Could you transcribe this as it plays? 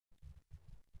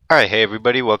Alright, hey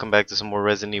everybody, welcome back to some more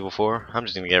Resident Evil 4. I'm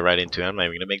just gonna get right into it. I'm not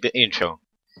even gonna make the intro,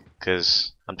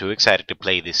 because I'm too excited to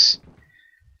play this.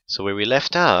 So where we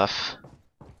left off,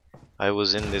 I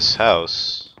was in this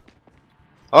house.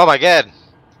 Oh my god!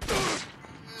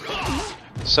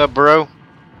 Sup, bro?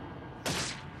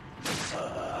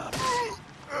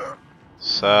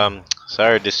 Sorry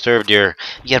I disturbed your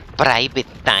private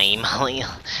time.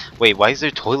 Wait, why is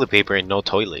there toilet paper and no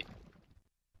toilet?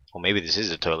 Well, maybe this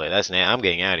is a toilet. I'm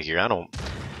getting out of here. I don't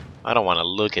want to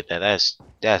look at that.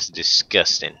 That's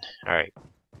disgusting. All right.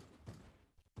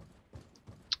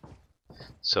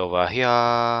 So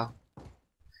here.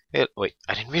 Wait,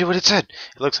 I didn't read what it said.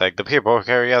 It looks like the people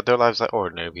carry out their lives like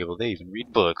ordinary people. They even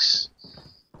read books.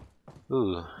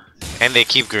 Ooh. And they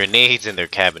keep grenades in their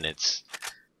cabinets.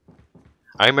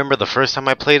 I remember the first time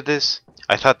I played this,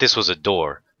 I thought this was a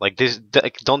door. Like this,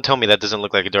 don't tell me that doesn't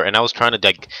look like a door. And I was trying to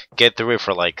like get through it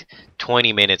for like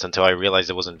 20 minutes until I realized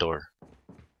it wasn't a door.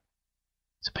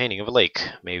 It's a painting of a lake.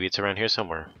 Maybe it's around here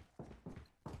somewhere.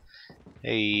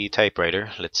 Hey,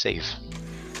 typewriter. Let's save.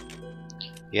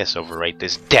 Yes, overwrite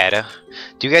this data.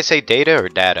 Do you guys say data or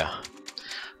data?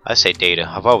 I say data.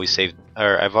 I've always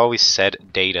said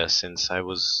data since I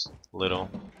was little.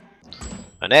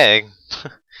 An egg?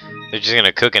 They're just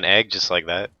gonna cook an egg just like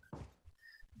that.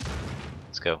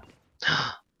 Let's go.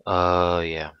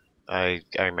 Yeah. I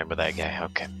remember that guy.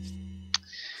 Okay.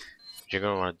 What you're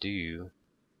gonna want to do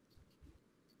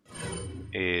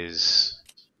is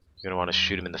you're gonna want to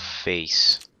shoot him in the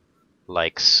face,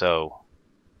 like so.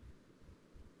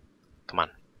 Come on.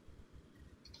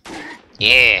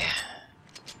 Yeah.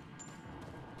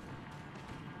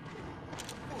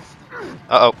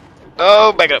 Uh oh.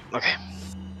 Oh, back up. Okay.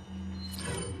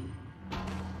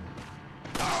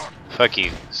 Fuck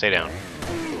you. Stay down.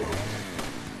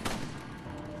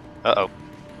 Uh oh.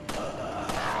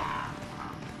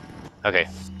 Okay.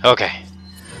 Okay.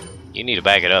 You need to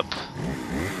back it up.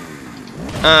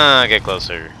 Get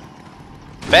closer.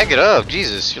 Back it up,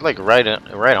 Jesus! You're like right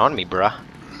on me, bruh.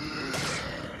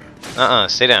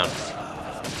 Stay down.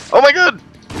 Oh my god!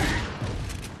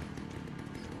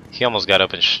 He almost got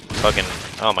up and fucking.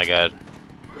 Oh my god.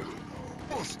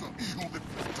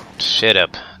 Shut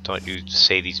up! Don't you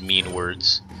say these mean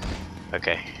words.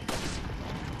 Okay.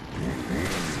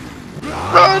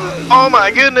 Run! Oh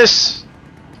my goodness!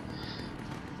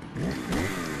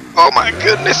 Oh my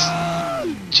goodness!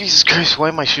 Jesus Christ, why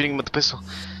am I shooting him with the pistol?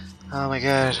 Oh my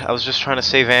god, I was just trying to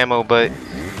save ammo, but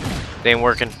it ain't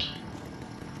working.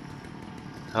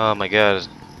 Oh my god.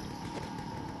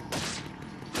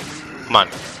 Come on.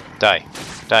 Die.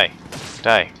 Die.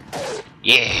 Die.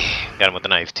 Yeah! Got him with the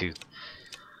knife, too.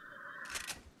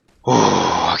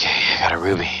 Ooh, okay, I got a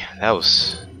ruby. That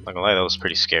was, not gonna lie, that was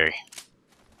pretty scary.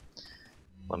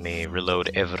 Let me reload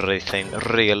everything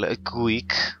real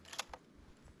quick.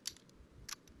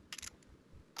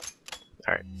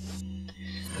 Alright.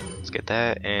 Let's get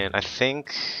that, and I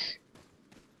think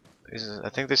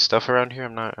there's stuff around here.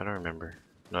 I don't remember.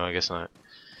 No, I guess not.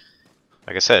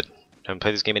 Like I said, I haven't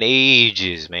played this game in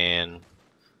ages, man.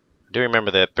 I do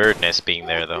remember that bird nest being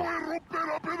there, though.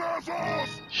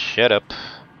 Shut up.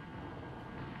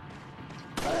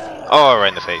 Oh, right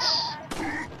in the face.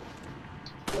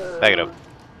 Back it up.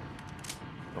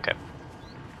 Okay.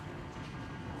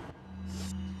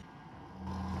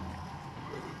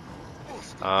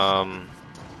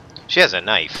 She has a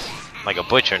knife. Like a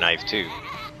butcher knife, too.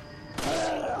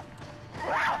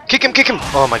 Kick him, kick him!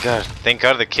 Oh my god. Thank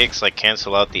god the kicks like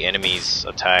cancel out the enemy's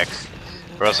attack.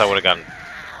 Or else I would've gotten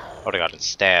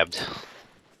stabbed.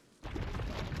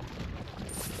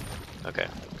 Okay.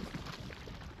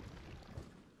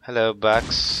 Hello,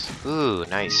 Bucks. Ooh,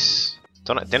 nice.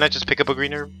 Didn't I just pick up a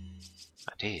green herb?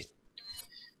 I did.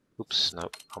 Oops,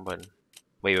 nope, wrong button.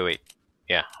 Wait.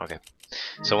 Yeah, okay.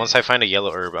 So once I find a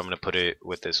yellow herb, I'm gonna put it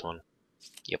with this one.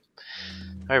 Yep.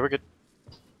 Alright, we're good.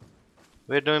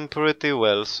 We're doing pretty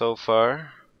well so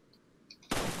far.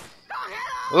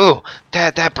 Ooh,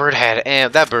 that bird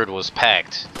that bird was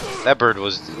packed. That bird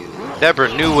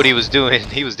knew what he was doing.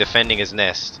 He was defending his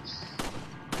nest.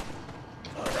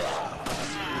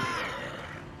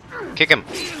 Kick him.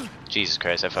 Jesus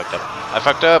Christ, I fucked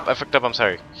up. I'm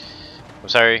sorry.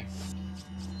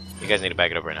 You guys need to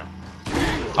back it up right now.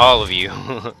 All of you.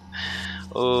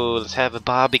 Oh, let's have a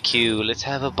barbecue.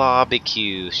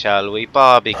 Shall we?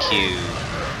 Barbecue.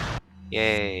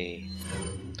 Yay.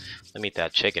 Let me eat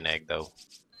that chicken egg, though.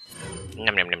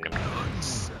 Nom nom nom nom.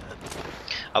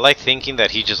 I like thinking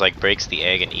that he just like breaks the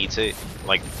egg and eats it.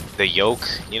 Like the yolk,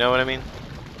 you know what I mean?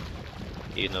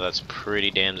 Even though that's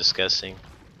pretty damn disgusting.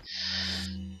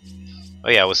 Oh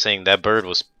yeah, I was saying that bird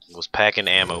was packing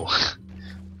ammo.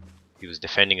 He was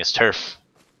defending his turf.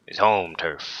 His home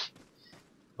turf.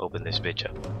 Open this bitch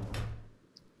up.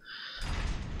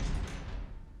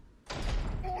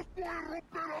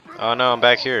 Oh no, I'm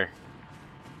back here.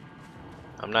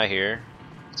 I'm not here.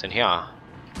 It's in here.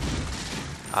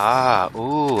 Ah,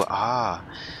 ooh, ah.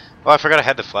 Oh, I forgot I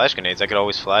had the flash grenades. I could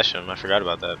always flash them. I forgot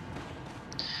about that.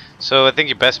 So I think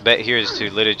your best bet here is to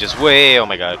literally just wait. Oh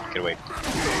my god, get away.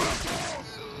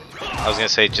 I was gonna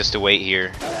say just to wait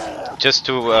here. Just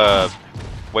to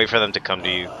wait for them to come to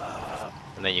you.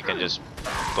 And then you can just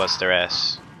bust their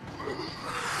ass.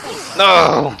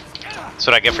 No! That's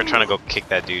what I get for trying to go kick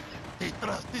that dude.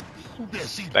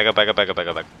 Back up, back up, back up, back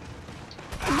up, back up.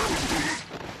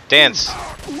 Dance!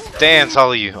 Dance,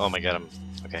 all of you! Oh my god, I'm...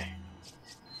 okay.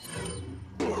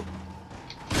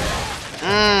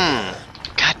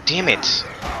 God damn it!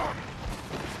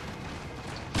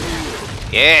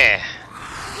 Yeah!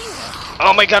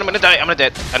 Oh my god, I'm gonna die! I'm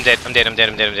dead! I'm dead, I'm dead, I'm dead,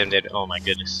 I'm dead, I'm dead, I'm dead. Oh my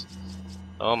goodness.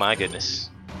 Oh my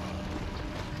goodness.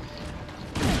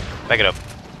 Back it up.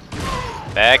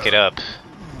 Back it up.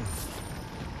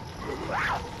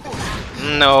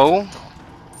 No!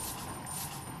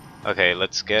 Okay,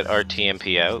 let's get our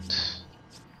TMP out.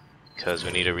 Because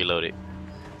we need to reload it.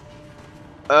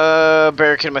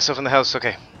 Barricade myself in the house.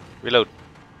 Okay, reload.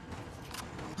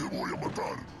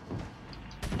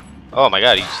 Oh my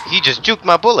god, he just juked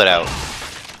my bullet out.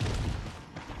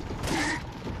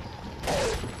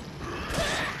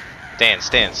 Dance,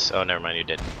 dance. Oh, never mind, you're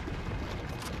dead.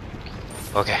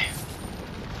 Okay.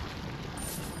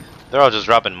 They're all just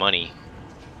dropping money.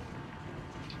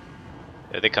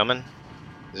 Are they coming?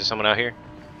 Is there someone out here?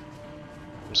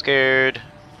 I'm scared.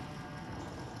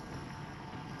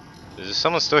 Is there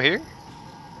someone still here?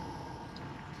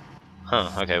 Huh,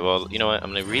 okay, well, you know what?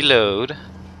 I'm gonna reload.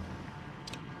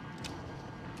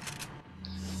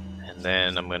 And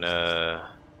then I'm gonna...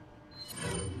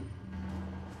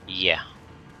 yeah.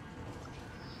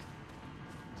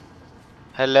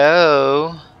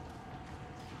 Hello?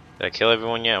 Did I kill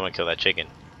everyone yet? I'm gonna kill that chicken.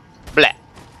 Blah!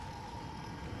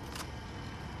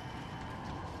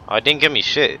 Oh, it didn't give me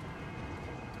shit.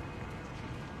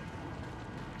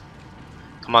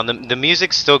 Come on, the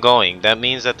music's still going. That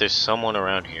means that there's someone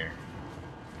around here.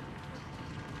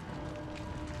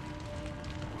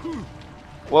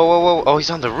 Whoa, whoa, whoa. Oh, he's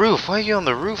on the roof. Why are you on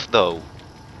the roof, though?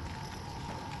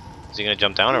 Is he gonna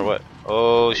jump down or what?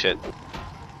 Oh, shit.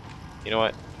 You know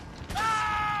what?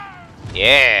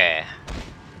 Yeah!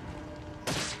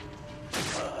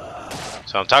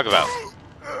 That's what I'm talking about.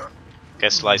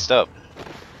 Get sliced up.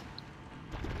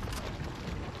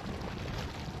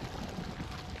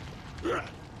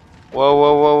 Whoa,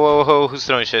 whoa, whoa, whoa, whoa. Who's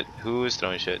throwing shit? Who is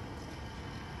throwing shit?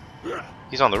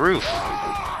 He's on the roof.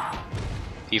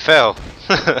 He fell.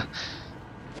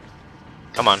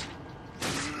 Come on.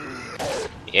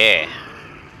 Yeah.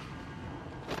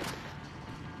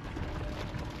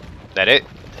 That it?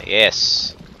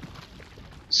 Yes.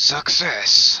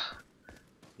 Success.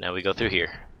 Now we go through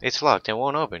here. It's locked and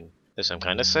won't open. There's some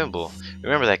kind of symbol.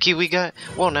 Remember that key we got?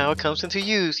 Well, now it comes into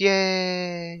use.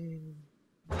 Yay!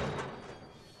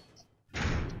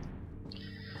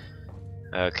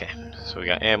 Okay, so we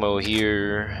got ammo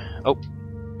here. Oh,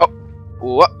 oh,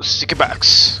 whoa, sticky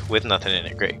box with nothing in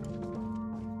it. Great.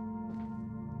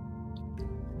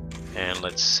 And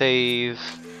let's save.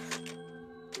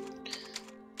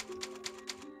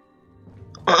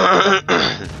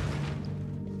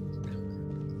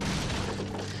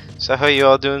 So how you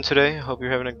all doing today? Hope you're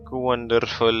having a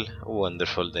wonderful,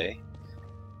 wonderful day.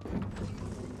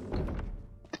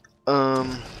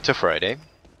 It's a Friday.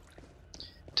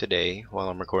 Today, while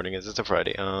I'm recording this, it's a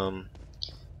Friday.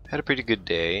 Had a pretty good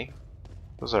day.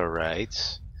 It was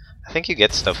alright. I think you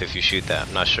get stuff if you shoot that.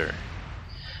 I'm not sure.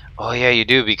 Oh yeah, you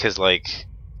do, because like,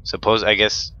 suppose, I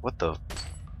guess, what the?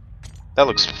 That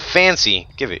looks fancy.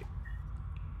 Give it.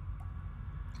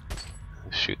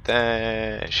 Shoot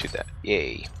that, and shoot that.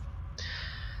 Yay.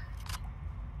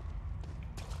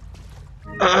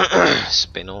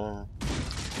 Spinel.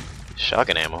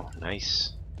 Shotgun ammo.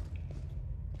 Nice.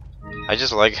 I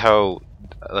just like how,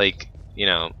 like, you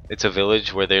know, it's a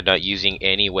village where they're not using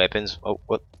any weapons. Oh,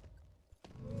 what?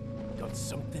 Got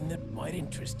something that might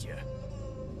interest you.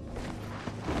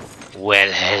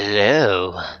 Well,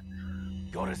 hello.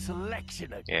 Got a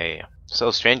selection of... Yeah.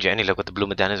 So, stranger, any luck with the blue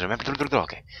medanas? Remember?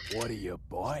 Okay. What are you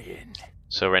buying?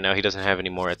 So, right now he doesn't have any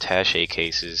more attaché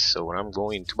cases, so what I'm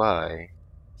going to buy...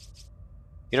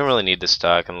 You don't really need the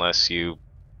stock unless you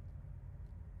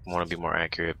want to be more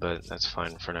accurate, but that's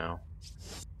fine for now.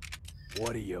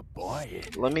 What are you buying?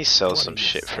 Let me sell some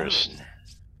shit first.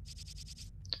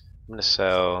 gonna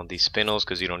sell these spinels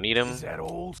because you don't need them. Is that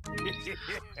old?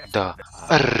 The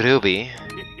ruby,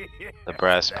 the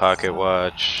brass pocket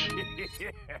watch.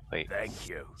 Wait, Thank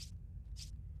you.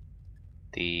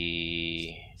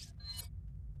 the.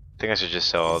 I think I should just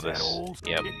sell all Is that this. old?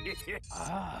 Yep.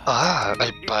 Ah,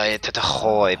 I'll buy it at a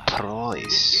high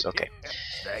price. Okay.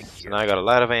 thank So you. now I got a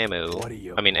lot of ammo. What are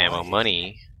you Ammo, buying?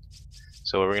 money.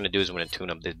 So what we're gonna do is we're gonna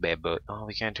tune up this bad boat. Oh,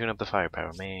 we can't tune up the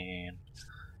firepower, man.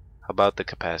 How about the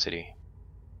capacity?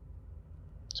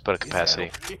 Let's put a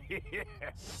capacity.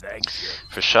 Thank you.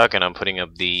 For shotgun, I'm putting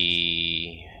up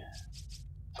the Is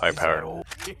that firepower. old?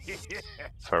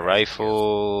 For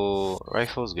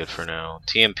rifle's good for now.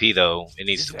 TMP though, it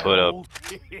needs Is to that put up. old?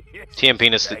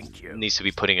 TMP Thank you. needs to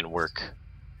be putting in work.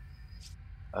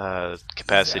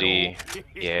 Capacity, Is that old?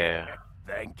 yeah.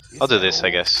 Thank. I'll do Is that this, I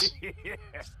old? guess.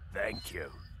 Thank you.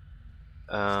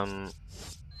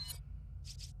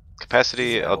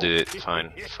 Capacity, Is that I'll do old? it.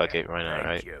 Fine. Fuck it, why not, Thank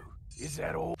right? you. Is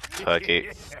that old? Fuck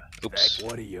it. Oops.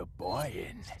 What are you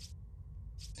buying?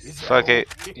 Is that Fuck it.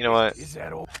 old? You know what? Is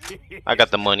that old? I got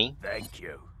the money. Thank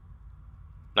you.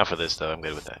 Not for this though. I'm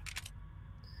good with that.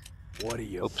 What are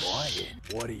you Oops. buying?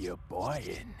 What are you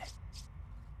buying?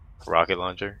 Rocket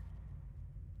launcher.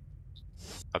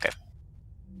 Okay.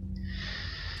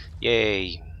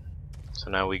 Yay.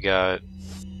 So now we got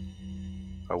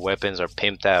our weapons are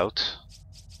pimped out.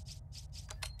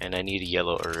 And I need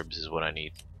yellow herbs is what I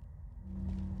need.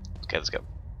 Okay, let's go.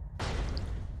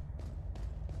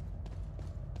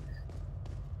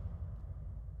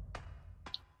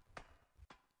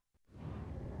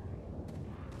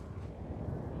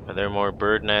 Are there more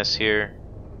bird nests here?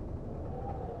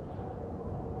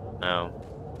 No.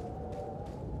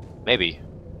 Maybe.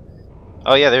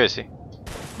 Oh yeah, there is. See.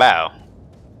 Bow.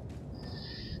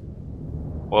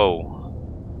 Whoa.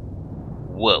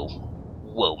 Whoa.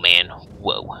 Whoa, man.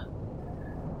 Whoa.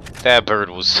 That bird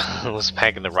was was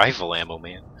packing the rifle ammo,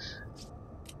 man.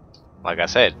 Like I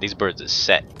said, these birds are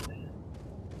set.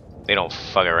 They don't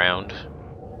fuck around.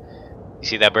 You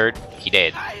see that bird? He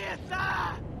dead.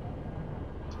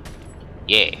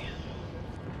 Yeah.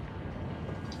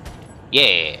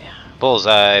 Yeah.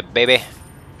 Bullseye, baby.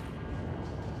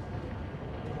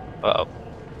 Uh-oh.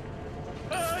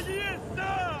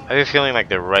 I have a feeling like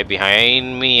they're right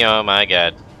behind me. Oh my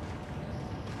god.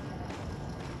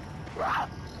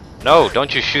 No,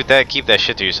 don't you shoot that. Keep that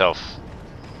shit to yourself.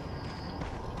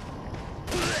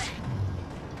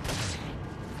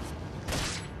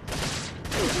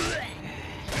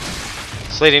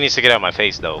 This lady needs to get out of my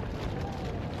face, though.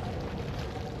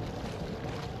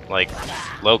 Like,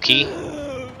 low key.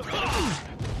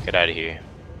 Get out of here.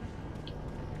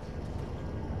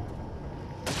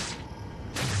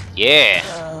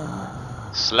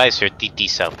 Yeah. Slice her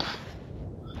titis up.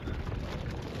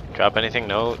 Drop anything?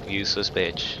 No. Useless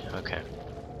bitch. Okay.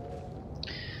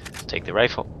 Take the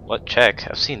rifle. What? Check.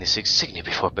 I've seen this insignia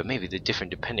before, but maybe they're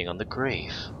different depending on the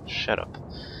grave. Shut up.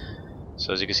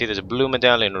 So as you can see, there's a blue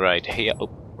medallion right here. Oh,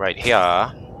 right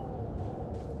here.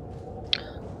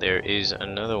 There is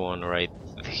another one right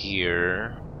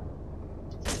here.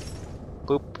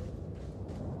 Boop.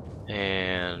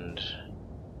 And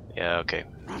yeah, okay.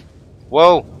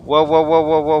 Whoa! Whoa! Whoa! Whoa!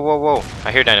 Whoa! Whoa! Whoa! Whoa!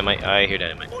 I hear dynamite. I hear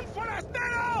dynamite.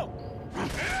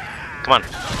 Come on!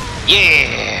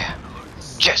 Yeah!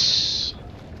 Yes!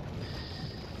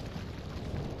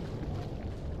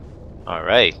 All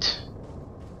right.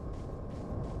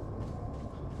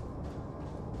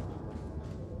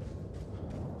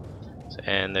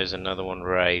 And there's another one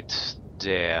right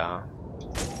there.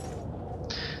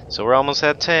 So we're almost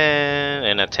at 10,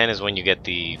 and at 10 is when you get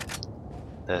the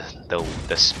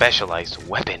specialized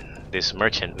weapon this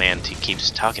merchant man keeps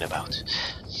talking about.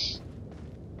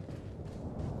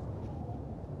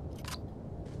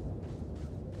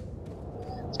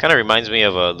 It kind of reminds me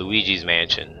of Luigi's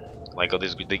Mansion, like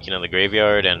this, you know, the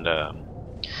graveyard and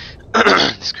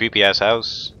this creepy ass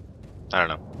house. I don't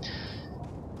know.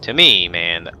 To me,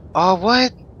 man. Oh,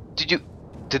 what?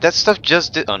 Did that stuff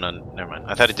just oh no, never mind.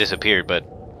 I thought it disappeared, but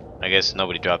I guess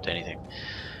nobody dropped anything.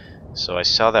 So I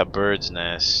saw that bird's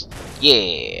nest.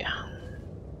 Yeah.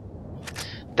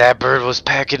 That bird was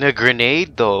packing a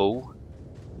grenade though.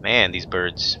 Man, these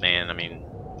birds, man, I mean,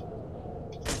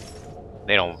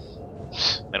 they don't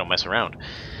mess around.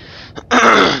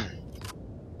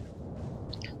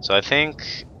 So I think,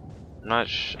 I'm not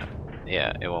sure.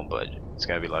 Yeah, it won't budge. It's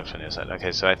gotta be locked from the inside.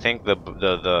 Okay, so I think the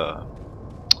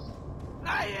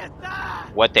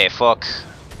what the fuck?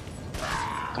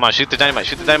 Come on, shoot the dynamite!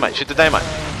 Shoot the dynamite! Shoot the dynamite!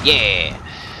 Yeah.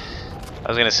 I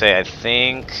was gonna say, I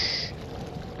think.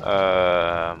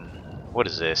 Um, what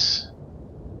is this?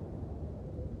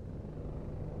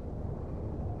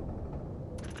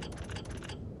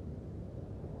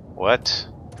 What?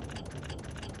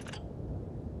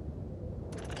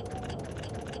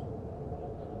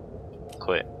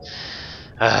 Quit.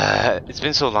 It's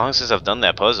been so long since I've done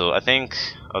that puzzle. I think...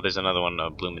 Oh, there's another one,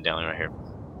 blue medallion right here.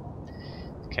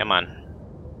 Come on.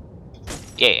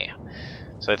 Yeah.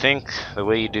 So I think the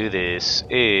way you do this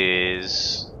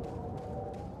is...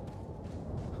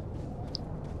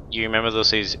 You remember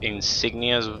those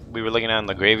insignias we were looking at in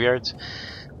the graveyards?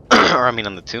 Or I mean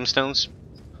on the tombstones?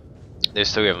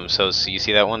 There's 3 of them. So you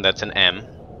see that one? That's an M.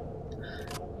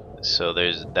 So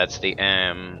that's the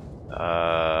M.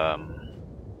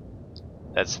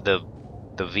 That's the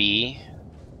V.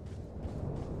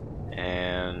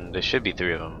 And there should be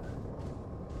 3 of them.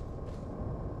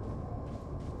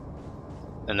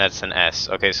 And that's an S.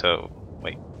 Okay, so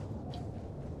wait.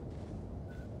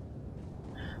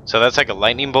 So that's like a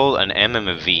lightning bolt, an M, and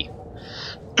a V.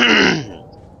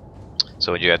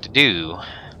 So what you have to do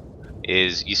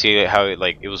is, you see how it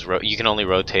was you can only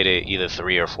rotate it either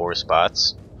 3 or 4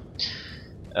 spots.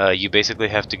 You basically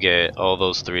have to get all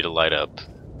those 3 to light up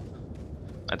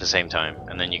at the same time,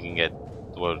 and then you can get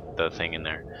the thing in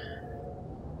there.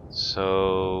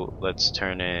 So let's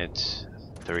turn it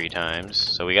 3 times.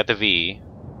 So we got the V.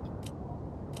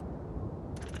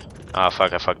 Ah,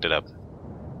 fuck, I fucked it up.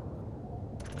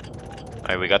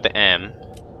 Alright, we got the M.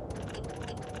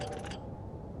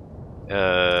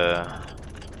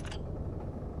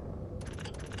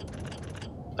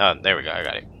 Oh, there we go, I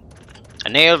got it. I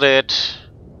nailed it!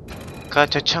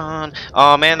 Ka-cha-chan!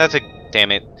 Oh man, that's a...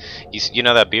 Damn it. You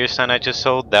know that beer stein I just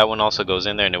sold? That one also goes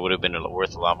in there and it would have been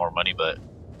worth a lot more money, but...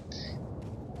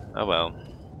 Oh well.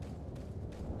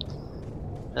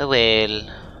 Oh well.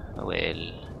 Oh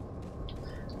well.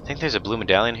 I think there's a blue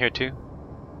medallion here too.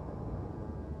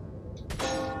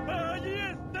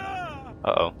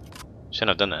 Uh-oh. Shouldn't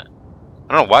have done that.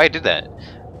 I don't know why I did that.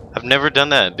 I've never done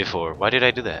that before. Why did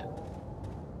I do that?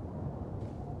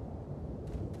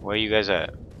 Where are you guys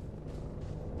at?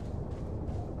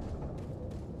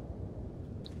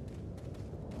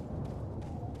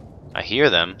 I hear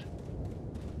them.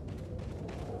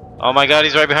 Oh my god,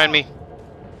 he's right behind me.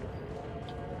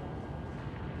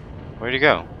 Where'd he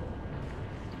go?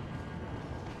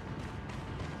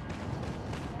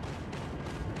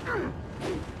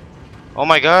 Oh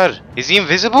my god, is he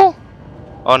invisible?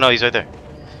 Oh no, he's right there.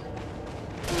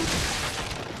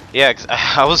 Yeah, 'cause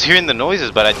I was hearing the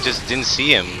noises, but I just didn't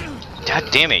see him.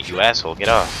 God damn it, you asshole, get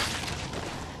off.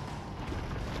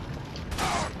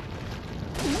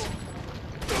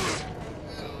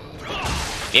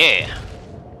 Yeah.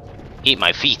 Eat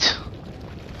my feet.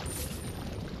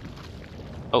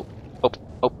 Oh, oh,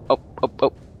 oh, oh, oh,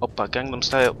 oh, oh, Gangnam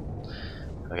Style.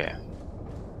 Okay.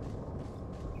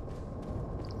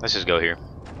 Let's just go here.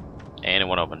 And it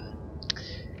won't open.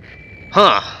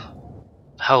 Huh.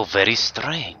 How very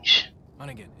strange.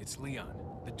 Hunnigan, it's Leon.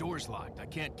 The door's locked. I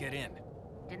can't get in.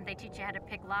 Didn't they teach you how to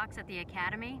pick locks at the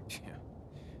academy? Yeah.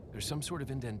 There's some sort of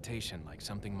indentation, like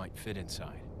something might fit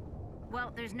inside.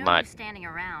 Well, there's no use standing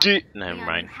around. Never Leon,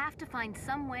 mind. you have to find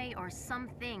some way or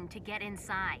something to get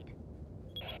inside.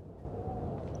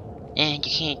 And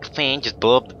you can't just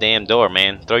blow up the damn door,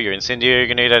 man. Throw your incendiary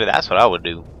grenade at it. That's what I would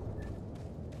do.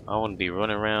 I wouldn't be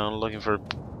running around looking for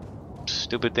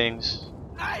stupid things.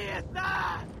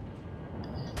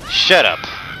 Shut up.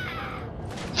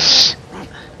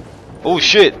 Oh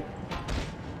shit.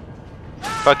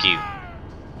 Fuck you.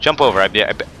 Jump over. I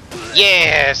bet.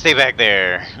 Yeah, stay back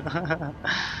there.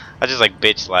 I just like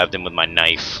bitch slapped him with my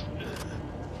knife.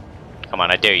 Come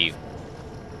on, I dare you.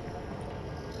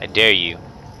 I dare you.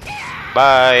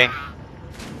 Bye.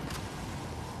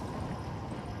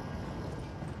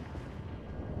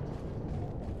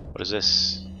 What is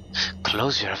this?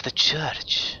 Closure of the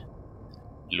church.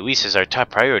 Luis is our top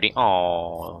priority.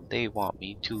 Oh, they want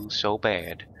me to so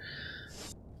bad.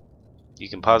 You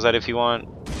can pause that if you want.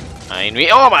 I ain't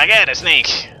oh my god, a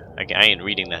snake! I ain't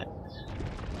reading that.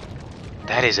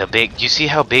 That is a big... Do you see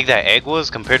how big that egg was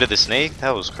compared to the snake?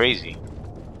 That was crazy.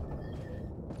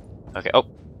 Okay, oh.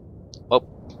 Oh.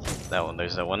 That one,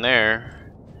 there's that one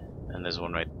there. And there's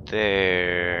one right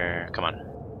there. Come on.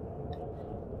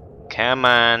 Come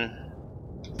on.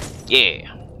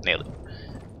 Yeah. Nailed it.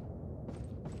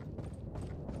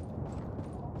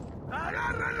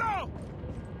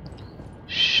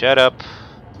 Shut up.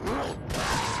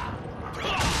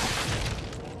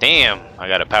 Damn, I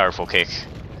got a powerful kick.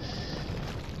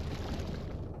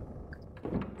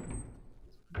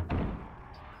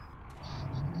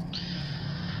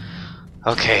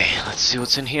 Okay, let's see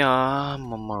what's in here.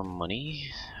 More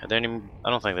money. Are there any? I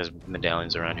don't think there's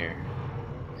medallions around here.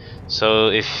 So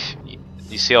if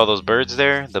you see all those birds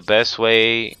there, the best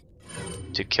way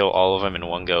to kill all of them in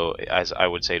one go, as I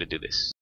would say to do this.